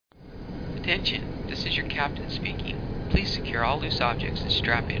Attention, this is your captain speaking. Please secure all loose objects and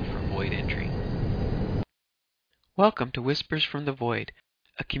strap in for void entry. Welcome to Whispers from the Void,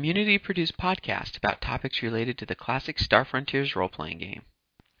 a community-produced podcast about topics related to the classic Star Frontiers role-playing game.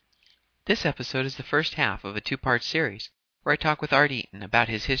 This episode is the first half of a two-part series, where I talk with Art Eaton about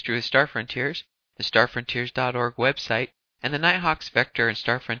his history with Star Frontiers, the StarFrontiers.org website, and the Nighthawks Vector and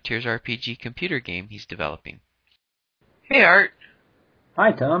Star Frontiers RPG computer game he's developing. Hey, Art.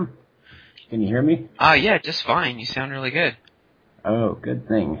 Hi, Tom. Can you hear me? Yeah, just fine. You sound really good. Oh, good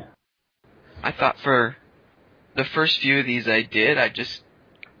thing. I thought for the first few of these I'd just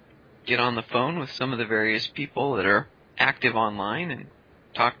get on the phone with some of the various people that are active online and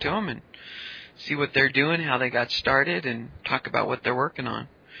talk to them and see what they're doing, how they got started, and talk about what they're working on.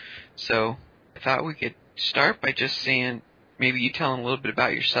 So I thought we could start by just saying, maybe you tell them a little bit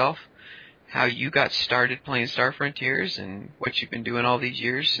about yourself, how you got started playing Star Frontiers, and what you've been doing all these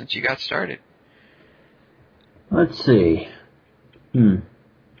years since you got started. Let's see.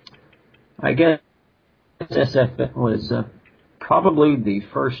 I guess SF was probably the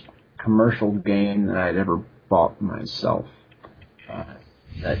first commercial game that I'd ever bought myself.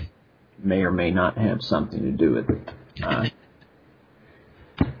 That may or may not have something to do with it.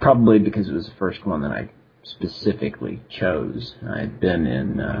 Probably because it was the first one that I specifically chose. I'd been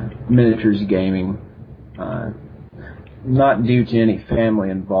in miniatures gaming, not due to any family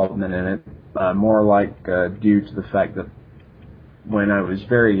involvement in it, more like due to the fact that when I was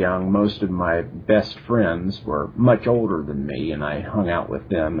very young, most of my best friends were much older than me, and I hung out with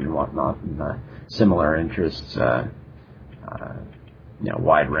them and whatnot, and similar interests,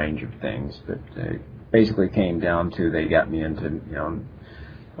 wide range of things. But basically came down to they got me into,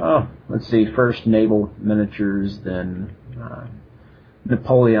 first naval miniatures, then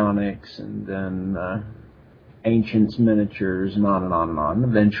Napoleonics, and then Ancients miniatures, and on and on and on.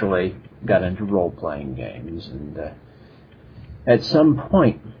 Eventually got into role-playing games, and at some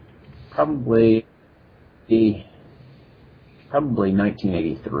point, probably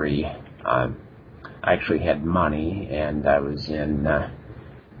 1983, I actually had money, and I was in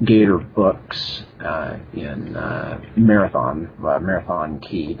Gator Books in Marathon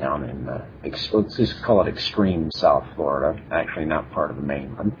Key down in, let's just call it extreme South Florida, actually not part of the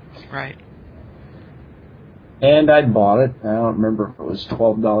mainland. Right. And I'd bought it. I don't remember if it was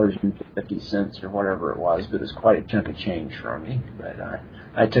 $12.50 or whatever it was, but it was quite a chunk of change for me. But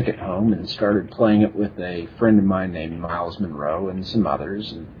I took it home and started playing it with a friend of mine named Miles Monroe and some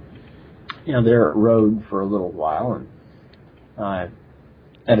others. And, there it rode for a little while. And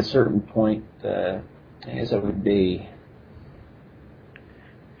at a certain point, I guess it would be,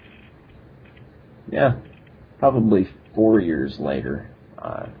 probably 4 years later,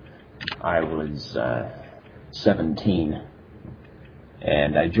 I was 17,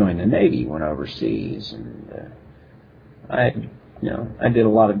 and I joined the Navy, went overseas, and I did a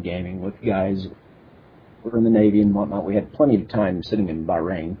lot of gaming with guys who were in the Navy and whatnot. We had plenty of time sitting in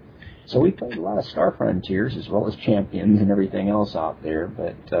Bahrain, so we played a lot of Star Frontiers as well as Champions and everything else out there,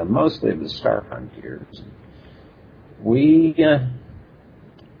 but mostly it was Star Frontiers.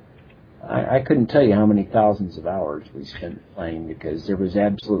 I couldn't tell you how many thousands of hours we spent playing, because there was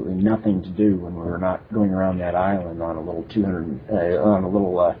absolutely nothing to do when we were not going around that island on a little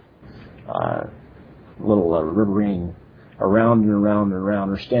riverine, around and around and around,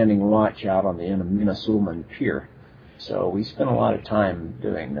 or standing watch out on the Minnesulman Pier. So we spent a lot of time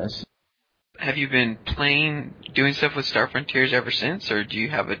doing this. Have you been doing stuff with Star Frontiers ever since, or do you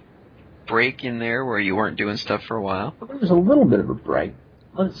have a break in there where you weren't doing stuff for a while? Well, there was a little bit of a break.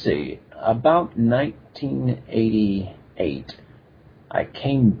 Let's see, about 1988, I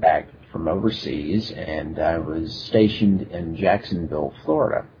came back from overseas, and I was stationed in Jacksonville,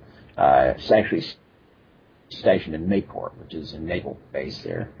 Florida. It's actually stationed in Mayport, which is a naval base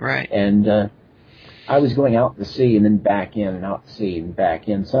there. Right. And I was going out to sea and then back in, and out to sea and back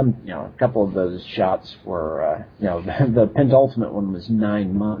in. A couple of those shots were, the penultimate one was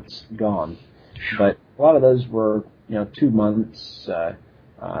 9 months gone. But a lot of those were, 2 months,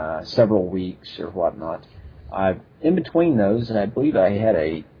 several weeks or whatnot. In between those, I believe I had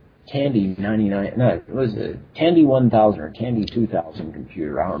a Tandy 99, no, it was a Tandy 1000 or Tandy 2000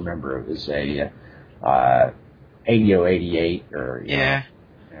 computer. I don't remember. It was a 8088 or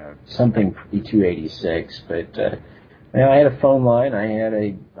something pre-286. But I had a phone line, I had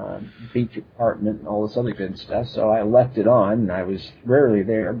a beach apartment, and all this other good stuff. So I left it on, and I was rarely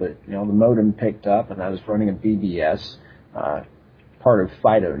there. But the modem picked up, and I was running a BBS. Part of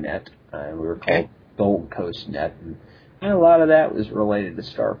FidoNet. We were called Gold Coast Net, and a lot of that was related to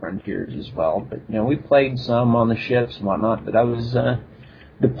Star Frontiers as well. But we played some on the ships and whatnot. But I was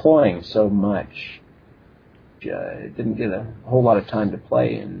deploying so much, didn't get a whole lot of time to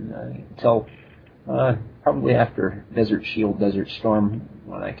play until probably after Desert Shield, Desert Storm,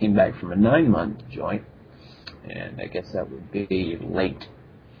 when I came back from a 9-month joint, and I guess that would be late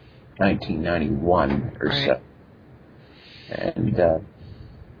 1991 or right. so. And let's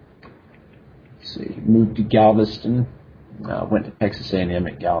see, moved to Galveston, went to Texas A&M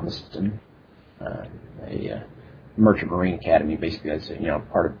at Galveston, a Merchant Marine Academy, basically that's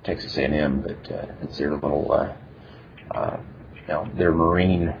part of Texas A&M, but it's their little their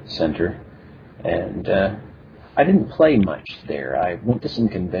Marine Center. And I didn't play much there. I went to some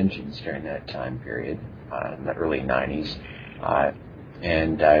conventions during that time period, in the early 90s,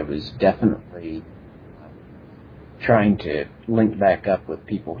 and I was definitely trying to link back up with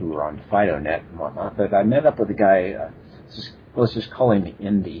people who were on FidoNet and whatnot. But I met up with a guy, let's just call him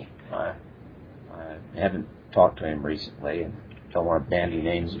Indy. I haven't talked to him recently and don't want to bandy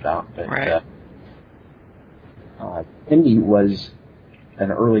names about, but right. Indy was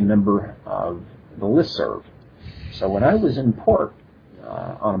an early member of the listserv. So when I was in port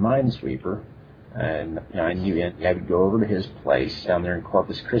on a Minesweeper, and I knew Indy, I would go over to his place down there in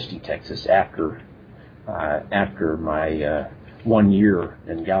Corpus Christi, Texas, after my 1 year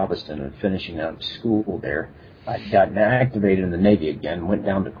in Galveston and finishing up school there. I got activated in the Navy again, went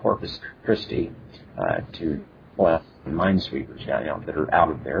down to Corpus Christi to Minesweepers that are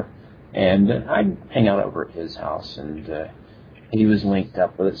out of there. And I'd hang out over at his house, and he was linked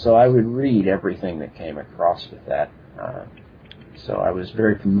up with it. So I would read everything that came across with that. So I was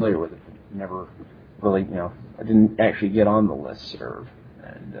very familiar with it. Never really, I didn't actually get on the listserv.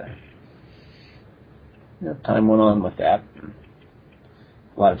 And time went on with that.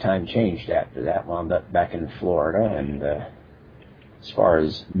 A lot of time changed after that. Wound up back in Florida, and as far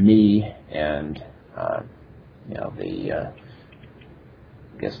as me and the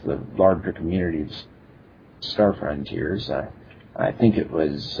larger community of Star Frontiers, I think it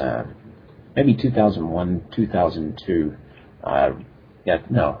was maybe 2001, 2002. Let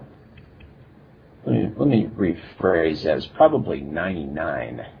me rephrase that. It was probably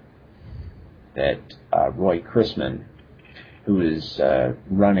 99 that Roy Chrisman, who is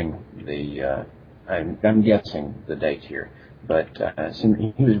running the, I'm guessing the date here, but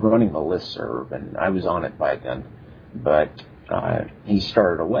he was running the listserv, and I was on it by then. But he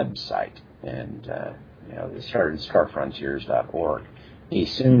started a website, and they started starfrontiers.org. He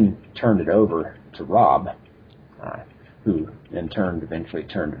soon turned it over to Rob, who in turn eventually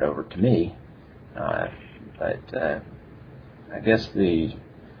turned it over to me. But I guess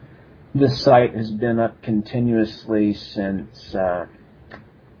this site has been up continuously since I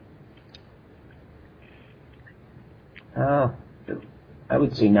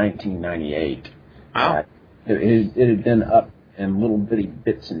would say 1998. Wow. It had been up in little bitty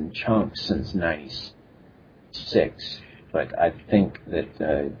bits and chunks since 96, but I think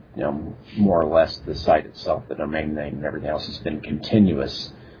that more or less the site itself, the domain name and everything else, has been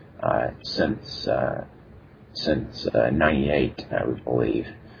continuous since 98, I would believe.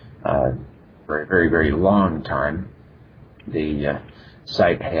 For a very, very long time. The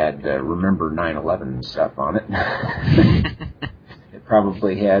site had Remember 9/11 stuff on it. It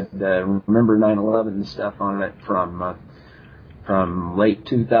probably had Remember 9/11 stuff on it from late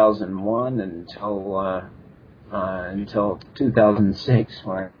 2001 until 2006.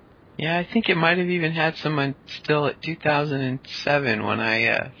 Yeah, I think it might have even had someone still at 2007 when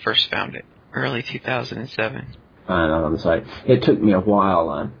I first found it, early 2007. On the site. It took me a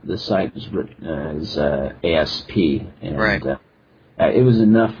while. The site was written as ASP, and right. It was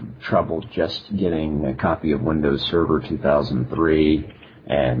enough trouble just getting a copy of Windows Server 2003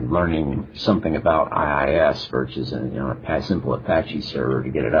 and learning something about IIS versus a simple Apache server to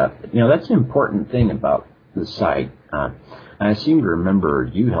get it up. That's an important thing about the site. I seem to remember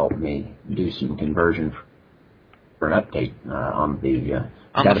you helped me do some conversion for an update on the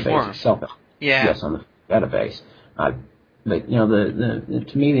database itself. Yeah. Yes, on the database. But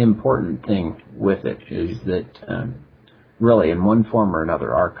to me, the important thing with it is that really, in one form or another,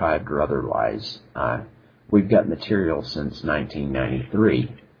 archived or otherwise, we've got material since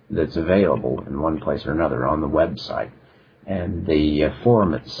 1993 that's available in one place or another on the website, and the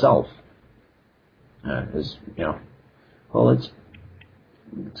forum itself is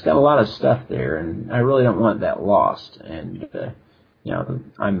it's got a lot of stuff there, and I really don't want that lost. And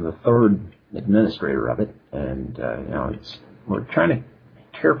I'm the third administrator of it, and we're trying to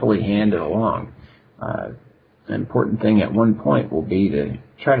carefully hand it along. The important thing at one point will be to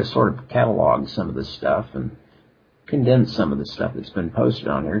try to sort of catalog some of this stuff and condense some of the stuff that's been posted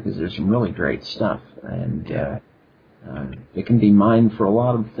on here, because there's some really great stuff. And It can be mined for a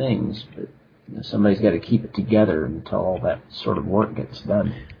lot of things, but somebody's got to keep it together until all that sort of work gets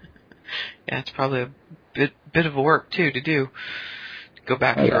done. Yeah, it's probably a bit of work too to do. Go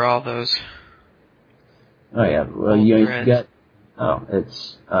back through all those. Oh yeah, well you got. Oh,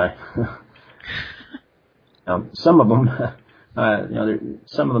 it's some of them.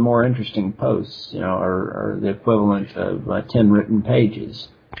 Some of the more interesting posts, are the equivalent of 10 written pages.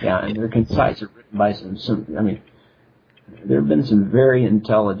 Yeah, and they're concise. They're written by some. I mean, there have been some very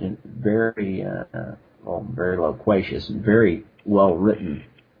intelligent, very very loquacious, and very well written,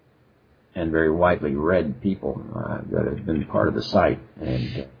 and very widely read people that have been part of the site,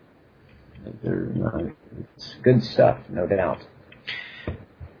 and it's good stuff, no doubt.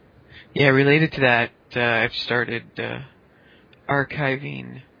 Yeah, related to that, I've started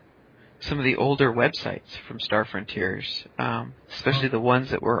archiving some of the older websites from Star Frontiers, especially the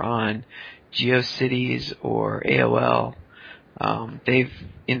ones that were on GeoCities or AOL. They've,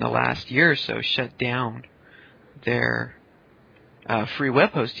 in the last year or so, shut down their free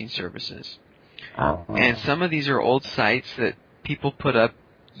web hosting services. And some of these are old sites that people put up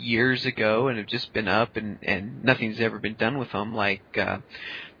years ago and have just been up and nothing's ever been done with them, like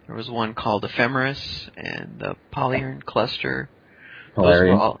there was one called Ephemeris and the Polarian Cluster.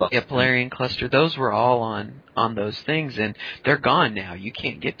 Polarian Cluster. Those were all on those things, and they're gone now. You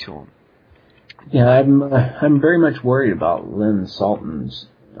can't get to them. Yeah, I'm very much worried about Lynn Salton's.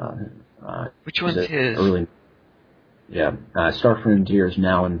 Which one's his? Star Frontiers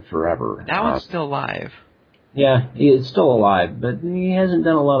Now and Forever. That one's still alive. Yeah, it's still alive, but he hasn't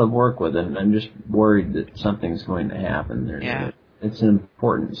done a lot of work with it, and I'm just worried that something's going to happen there. Yeah. It's an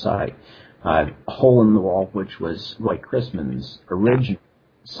important site. Hole in the Wall, which was Dwight Chrisman's original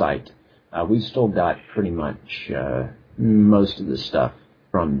site, we've still got pretty much most of the stuff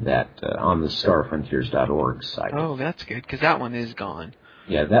from that on the starfrontiers.org site. Oh, that's good, because that one is gone.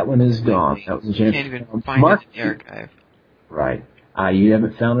 Yeah, that one is gone. That was you can't even find it in the archive. Right. You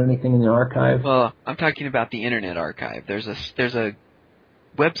haven't found anything in the archive? Well, I'm talking about the Internet Archive. There's a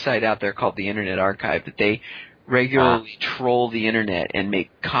website out there called the Internet Archive that they regularly troll the Internet and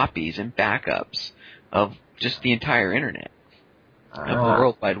make copies and backups of just the entire Internet of the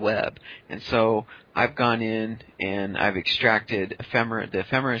World Wide Web. And so I've gone in and I've extracted the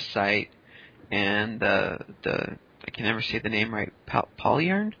Ephemeris site and the I can never say the name right,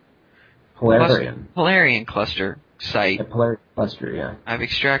 Polarian Cluster site. The Polarian Cluster, yeah. I've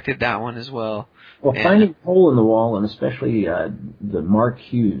extracted that one as well. Well, finding Hole in the Wall, and especially the Mark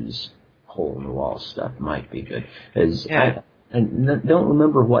Hughes Hole in the Wall stuff might be good. I don't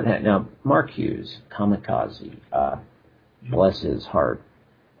remember what happened. Now, Mark Hughes, kamikaze, bless his heart.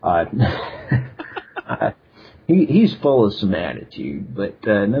 He's full of some attitude, but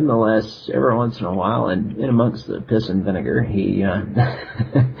nonetheless, every once in a while, and in amongst the piss and vinegar, he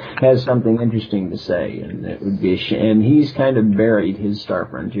has something interesting to say, and it would be and he's kind of buried his Star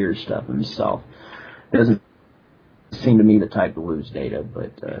Frontier stuff himself. It doesn't seem to me the type to lose data,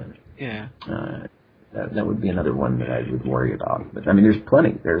 but that would be another one that I would worry about. But I mean, there's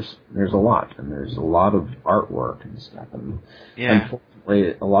plenty. There's a lot, and there's a lot of artwork and stuff. And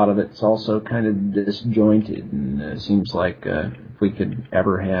unfortunately, a lot of it's also kind of disjointed, and it seems like if we could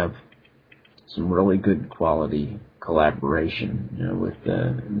ever have some really good quality collaboration, with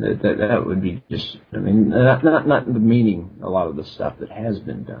that would be just. I mean, not demeaning a lot of the stuff that has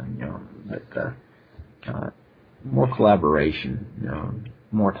been done, but more collaboration,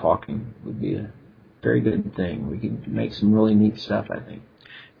 more talking would be a very good thing. We could make some really neat stuff, I think.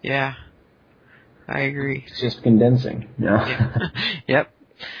 Yeah, I agree. It's just condensing. Yeah. Yep.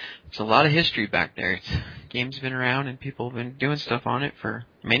 There's a lot of history back there. Game's been around and people have been doing stuff on it for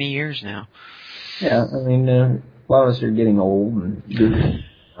many years now. Yeah, I mean, a lot of us are getting old and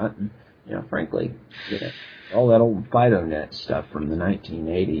frankly, all that old FidoNet stuff from the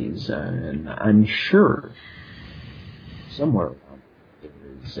 1980s, and I'm sure somewhere around there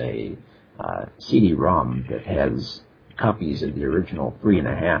is a CD-ROM that has copies of the original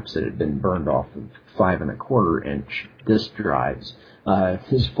 3.5s that had been burned off of 5.25-inch disk drives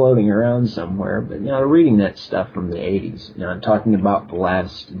is floating around somewhere. But reading that stuff from the 80s, I'm talking about the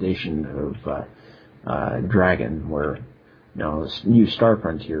last edition of Dragon, where this new Star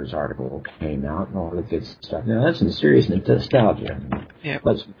Frontiers article came out and all the good stuff. Now that's some serious nostalgia. Yep.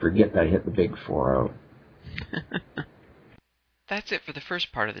 Let's forget that I hit the big 4-0. That's it for the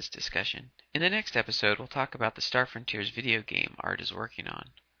first part of this discussion. In the next episode, we'll talk about the Star Frontiers video game Art is working on.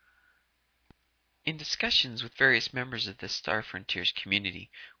 In discussions with various members of the Star Frontiers community,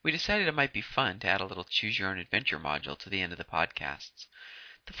 we decided it might be fun to add a little Choose Your Own Adventure module to the end of the podcasts.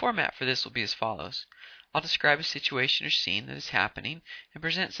 The format for this will be as follows. I'll describe a situation or scene that is happening and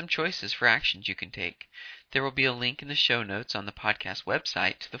present some choices for actions you can take. There will be a link in the show notes on the podcast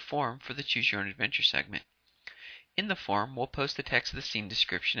website to the form for the Choose Your Own Adventure segment. In the form, we'll post the text of the scene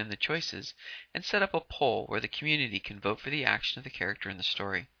description and the choices, and set up a poll where the community can vote for the action of the character in the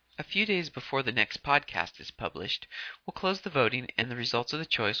story. A few days before the next podcast is published, we'll close the voting and the results of the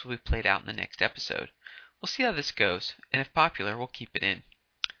choice will be played out in the next episode. We'll see how this goes, and if popular, we'll keep it in.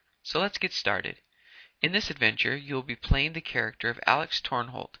 So let's get started. In this adventure, you will be playing the character of Alex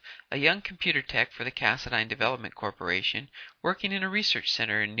Tornholt, a young computer tech for the Cassadine Development Corporation, working in a research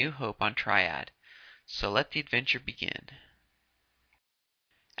center in New Hope on Triad. So let the adventure begin.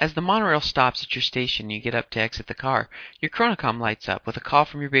 As the monorail stops at your station and you get up to exit the car, your chronocom lights up with a call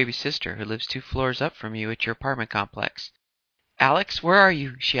from your baby sister who lives 2 floors up from you at your apartment complex. "Alex, where are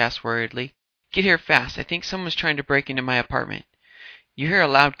you?" she asks worriedly. "Get here fast. I think someone's trying to break into my apartment." You hear a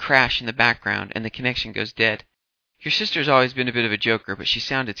loud crash in the background and the connection goes dead. Your sister's always been a bit of a joker, but she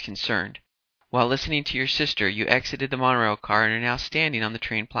sounded concerned. While listening to your sister, you exited the monorail car and are now standing on the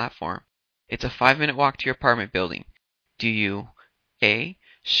train platform. It's a 5-minute walk to your apartment building. Do you A.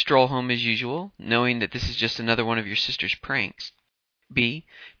 Stroll home as usual, knowing that this is just another one of your sister's pranks? B.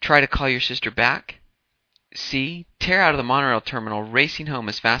 Try to call your sister back? C. Tear out of the monorail terminal, racing home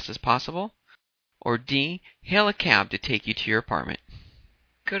as fast as possible? Or D. Hail a cab to take you to your apartment?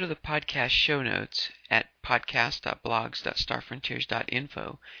 Go to the podcast show notes at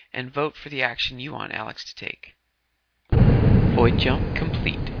podcast.blogs.starfrontiers.info and vote for the action you want Alex to take. Void jump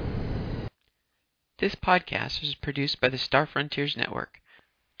complete. This podcast was produced by the Star Frontiers Network.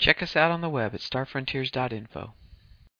 Check us out on the web at starfrontiers.info.